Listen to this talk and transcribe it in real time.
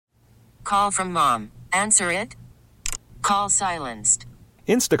Call from mom. Answer it. Call silenced.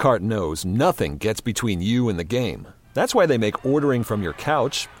 Instacart knows nothing gets between you and the game. That's why they make ordering from your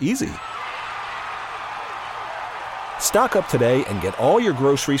couch easy. Stock up today and get all your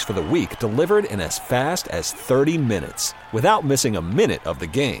groceries for the week delivered in as fast as 30 minutes without missing a minute of the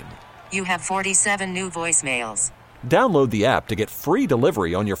game. You have 47 new voicemails. Download the app to get free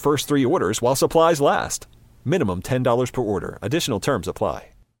delivery on your first 3 orders while supplies last. Minimum $10 per order. Additional terms apply.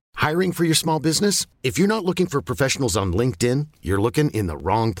 Hiring for your small business? If you're not looking for professionals on LinkedIn, you're looking in the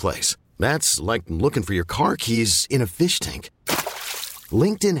wrong place. That's like looking for your car keys in a fish tank.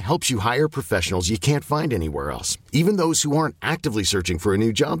 LinkedIn helps you hire professionals you can't find anywhere else, even those who aren't actively searching for a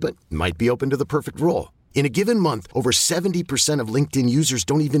new job but might be open to the perfect role. In a given month, over 70% of LinkedIn users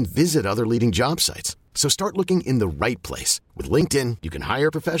don't even visit other leading job sites. So start looking in the right place. With LinkedIn, you can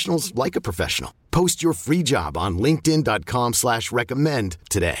hire professionals like a professional. Post your free job on linkedin.com/recommend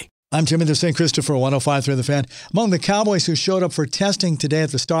today. I'm Jimmy the St. Christopher, 105.3 The Fan. Among the Cowboys who showed up for testing today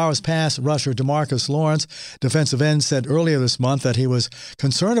at the Star was pass rusher DeMarcus Lawrence. Defensive end said earlier this month that he was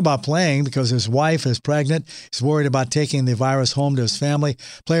concerned about playing because his wife is pregnant. He's worried about taking the virus home to his family.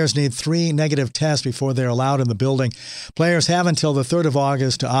 Players need 3 negative tests before they're allowed in the building. Players have until the 3rd of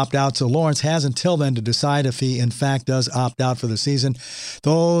August to opt out, so Lawrence has until then to decide if he in fact does opt out for the season.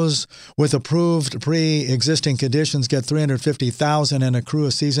 Those with approved pre-existing conditions get $350,000 and accrue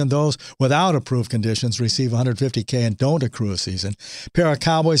a season. Those without approved conditions receive $150K and don't accrue a season. A pair of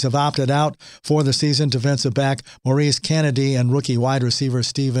Cowboys have opted out for the season: defensive back Maurice Kennedy and rookie wide receiver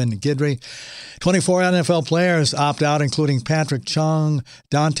Stephen Guidry. 24 NFL players opt out, including Patrick Chung,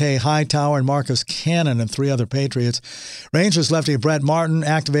 Dante Hightower, and Marcus Cannon, and 3 other Patriots. Rangers lefty Brett Martin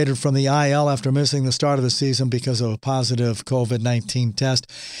activated from the IL after missing the start of the season because of a positive COVID-19 test.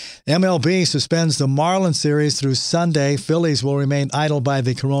 MLB suspends the Marlins series through Sunday. Phillies will remain idle by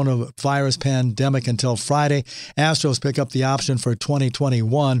the coronavirus pandemic until Friday. Astros pick up the option for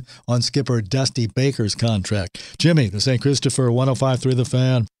 2021 on skipper Dusty Baker's contract. Jimmy, the St. Christopher, 105.3 The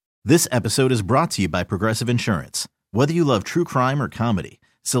Fan. This episode is brought to you by Progressive Insurance. Whether you love true crime or comedy,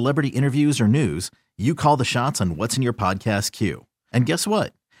 celebrity interviews or news, you call the shots on what's in your podcast queue. And guess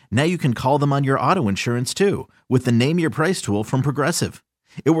what? Now you can call them on your auto insurance too with the Name Your Price tool from Progressive.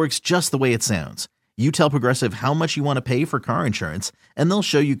 It works just the way it sounds. You tell Progressive how much you want to pay for car insurance, and they'll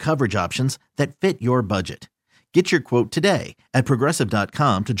show you coverage options that fit your budget. Get your quote today at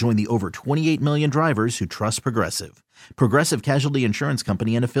Progressive.com to join the over 28 million drivers who trust Progressive. Progressive Casualty Insurance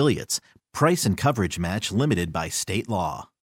Company and Affiliates. Price and coverage match limited by state law.